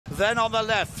Then on the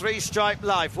left, Three Stripe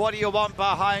Life. What do you want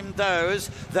behind those?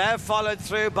 They're followed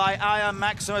through by Iron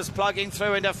Maximus, plugging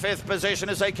through into 5th position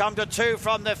as they come to 2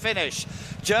 from the finish.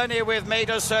 Journey with me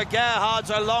to Sir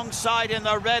Gerhard's alongside in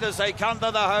the red as they come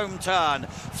to the home turn.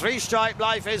 Three Stripe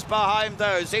Life is behind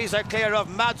those. These are clear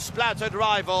of mud-splattered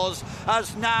rivals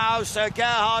as now Sir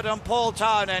Gerhard and Paul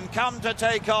Townend come to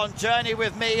take on Journey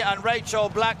with Me and Rachel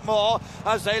Blackmore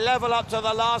as they level up to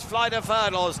the last flight of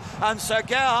hurdles. And Sir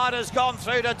Gerhard has gone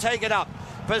through to take it up.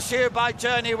 Pursued by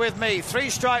Journey with Me. Three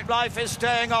Stripe Life is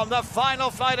staying on the final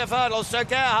flight of hurdles. Sir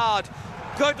Gerhard,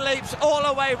 good leaps all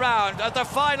the way round. At the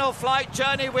final flight,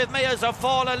 Journey with Me as a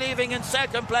faller, leaving in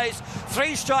 2nd place.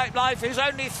 Three Stripe Life is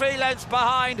only 3 lengths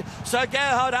behind. Sir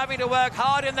Gerhard having to work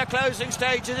hard in the closing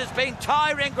stages. It's been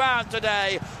tiring ground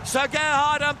today. Sir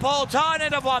Gerhard and Paul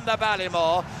Townend have won the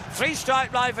Ballymore. Three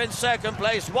Stripe Life in 2nd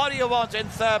place. What do you want in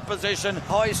 3rd position?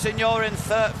 Hoy Signor in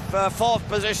 4th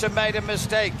position made a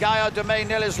mistake. Gaia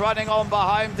Domain is running on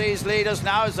behind these leaders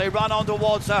now as they run on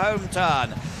towards the home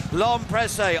turn. Long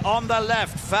Presse on the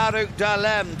left, Farouk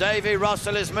Dalem. Davy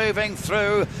Russell is moving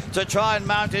through to try and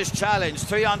mount his challenge.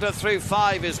 300 through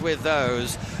 5 is with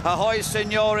those. Ahoy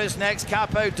Signor is next,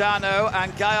 Capo Dano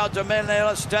and Gaia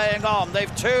Dominil are staying on.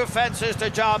 They've 2 fences to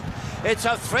jump. It's a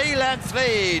 3-length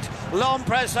lead. Long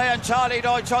Presse and Charlie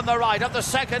Deutsch on the right. Up the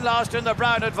second last in the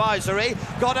Brown Advisory.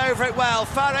 Got over it well.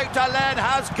 Farouk Dalem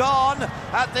has gone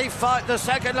at the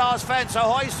second last fence.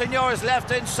 Ahoy Signor is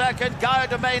left in 2nd. Gaia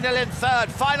Dominil in 3rd.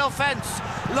 Final fence.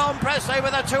 Long Presse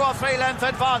with a 2 or 3 length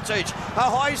advantage.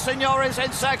 Ahoy Signor is in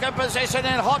 2nd position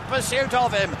in hot pursuit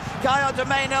of him. Gaia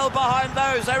Dominil behind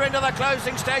those. They're into the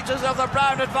closing stages of the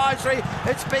Brown Advisory.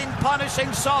 It's been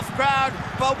punishing soft ground,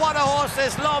 but what a horse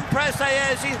this Long Presse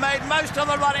is. He's made most of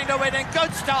the running to win in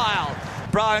good style.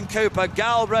 Brian Cooper,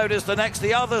 Gal Road is the next.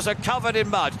 The others are covered in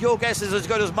mud. Your guess is as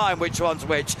good as mine which one's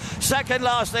which. Second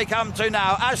last they come to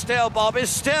now. Ashdale Bob is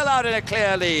still out in a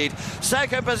clear lead.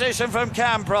 2nd position from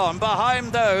Campron.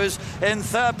 Behind those, in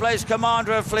 3rd place,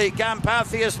 Commander of Fleet.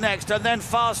 Gampathius next, and then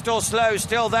Fast or Slow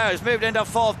still there. He's moved into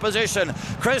 4th position.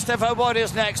 Christopher Wood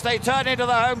is next. They turn into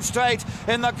the home straight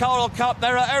in the Coral Cup.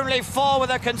 There are only 4 with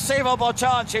a conceivable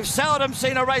chance. You've seldom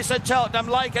seen a race at Cheltenham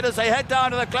like it as they head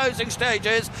down to the closing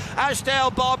stages. Ashdale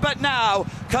Bob, but now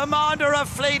Commander of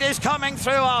Fleet is coming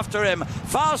through after him.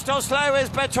 Fast or Slow is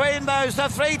between those. The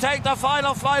 3 take the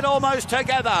final flight almost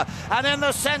together, and in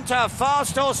the centre,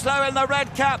 Fast or Slow in the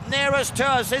red cap nearest to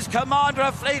us is Commander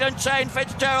of Fleet and Shane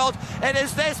Fitzgerald. It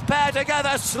is this pair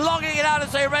together slogging it out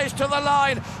as they race to the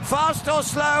line. Fast or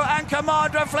Slow and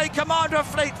Commander of Fleet. Commander of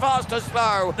Fleet, Fast or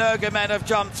Slow. Energumene have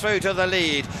jumped through to the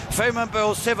lead.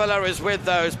 Fumanbull Civila is with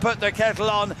those. Put the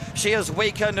kettle on. She has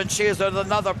weakened, and she is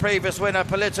another previous winner.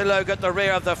 Politologue at the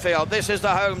rear of the field. This is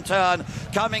the home turn.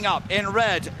 Coming up in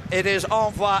red, it is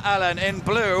Envoy Allen. In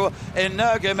blue,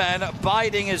 Energumene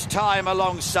biding his time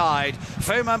alongside.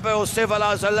 Fumanbull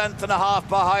Civila is a length and a half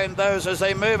behind those as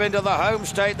they move into the home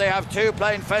straight. They have 2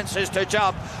 plain fences to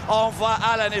jump. Envoy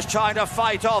Allen is trying to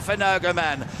fight off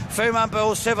Energumene.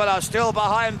 Fumanbull Civila still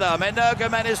behind them.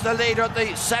 Energumene is the leader at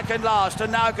the second last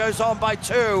and now goes on by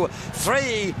 2,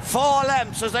 3, 4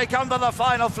 lengths as they come to the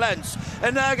final fence.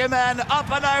 Energumene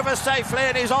up and over safely,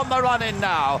 and he's on the run in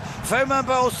now.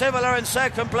 Fumanbull Civila in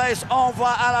 2nd place. Envoy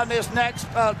Allen is next.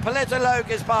 Politologue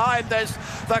is behind this.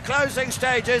 The closing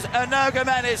stages,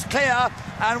 Energumene is clear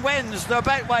and wins the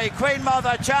Betway Queen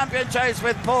Mother Champion Chase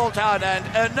with Paul Townend.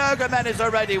 Energumene is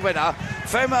a ready winner.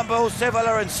 Fumanbull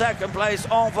Civila in 2nd place.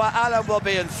 Envoy Allen will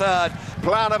be in 3rd.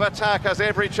 Plan of Attack has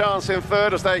every chance in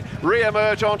 3rd as they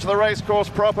re-emerge onto the racecourse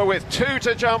proper with 2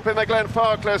 to jump in the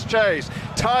Glenfarclas chase.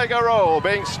 Tiger Roll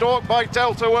being stalked by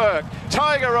Delta Work.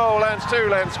 Tiger Roll lands 2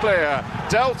 lengths clear.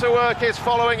 Delta Work is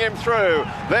following him through.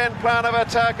 Then Plan of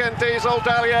Attack and Diesel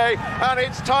Dallier, and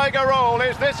it's Tiger Roll.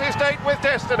 Is this his date with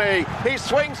destiny? He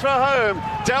swings for home.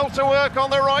 Delta Work on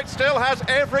the right still has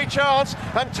every chance,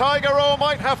 and Tiger Roll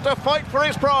might have to fight for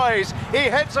his prize. He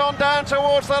heads on down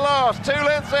towards the last, 2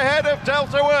 lengths ahead of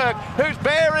Delta Work, who's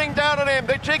bearing down on him.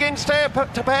 The jigging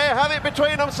pair have it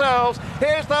between themselves.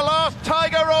 Here's the last,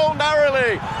 Tiger Roll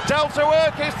narrowly. Delta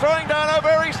Work is throwing down a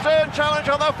very stern challenge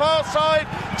on the far side.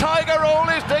 Tiger Roll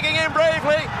is digging in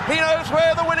bravely. He knows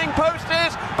where the winning post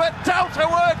is, but Delta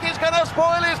Work is going to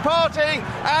spoil his party,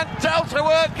 and Delta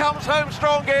Work comes home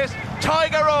strongest.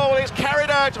 Tiger Roll is carried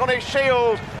out on his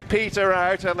shield. Peter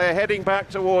out, and they're heading back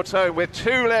towards home with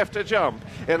 2 left to jump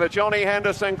in the Johnny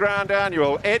Henderson Grand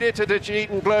Annual. Editor de Jeet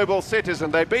and Global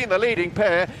Citizen. They've been the leading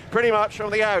pair pretty much from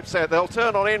the outset. They'll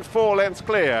turn on in 4 lengths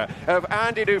clear of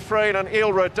Andy Dufresne and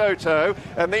Il Rodotto,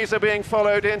 and these are being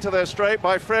followed into the straight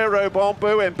by Frero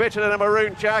Bambou, embittered in a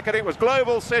maroon jacket. It was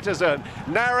Global Citizen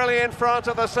narrowly in front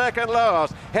of the second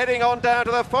last, heading on down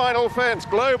to the final fence.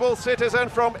 Global Citizen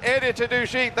from Editor du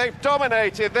Gite. They've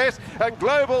dominated this, and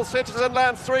Global Citizen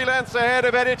lands 3 lengths ahead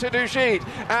of Editor du Gite.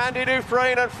 Andy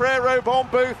Dufresne and Frero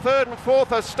Bambou, 3rd and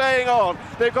 4th, are staying on.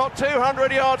 They've got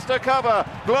 200 yards to cover.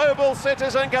 Global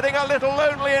Citizen getting a little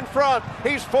lonely in front.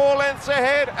 He's 4 lengths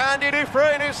ahead. Andy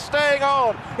Dufresne is staying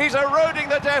on. He's eroding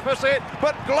the deficit,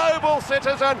 but Global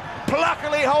Citizen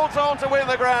pluckily holds on to win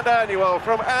the Grand Annual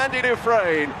from Andy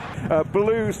Dufresne.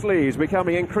 Blue sleeves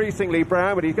becoming increasingly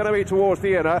brown, but he's going to be towards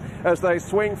the inner as they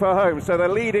swing for home. So the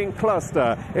leading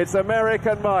cluster, it's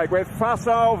American Mike with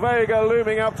Facile Vega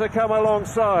looming up to come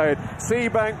alongside.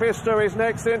 Seabank Bistro is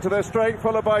next into the straight,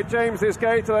 followed by James's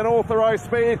Gate and then Authorised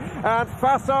Speed, and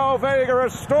Facile Vega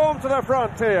has stormed to the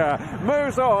front here.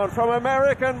 Moves on from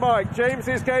American Mike.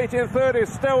 James's Gate in 3rd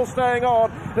is still staying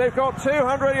on. They've got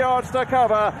 200 yards to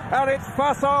cover, and it's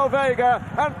Facile Vega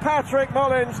and Patrick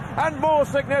Mullins, and more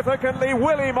significantly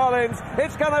Willie Mullins.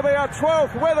 It's going to be a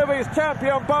 12th Weatherbys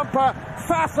champion bumper.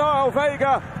 Facile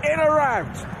Vega in a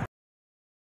rout.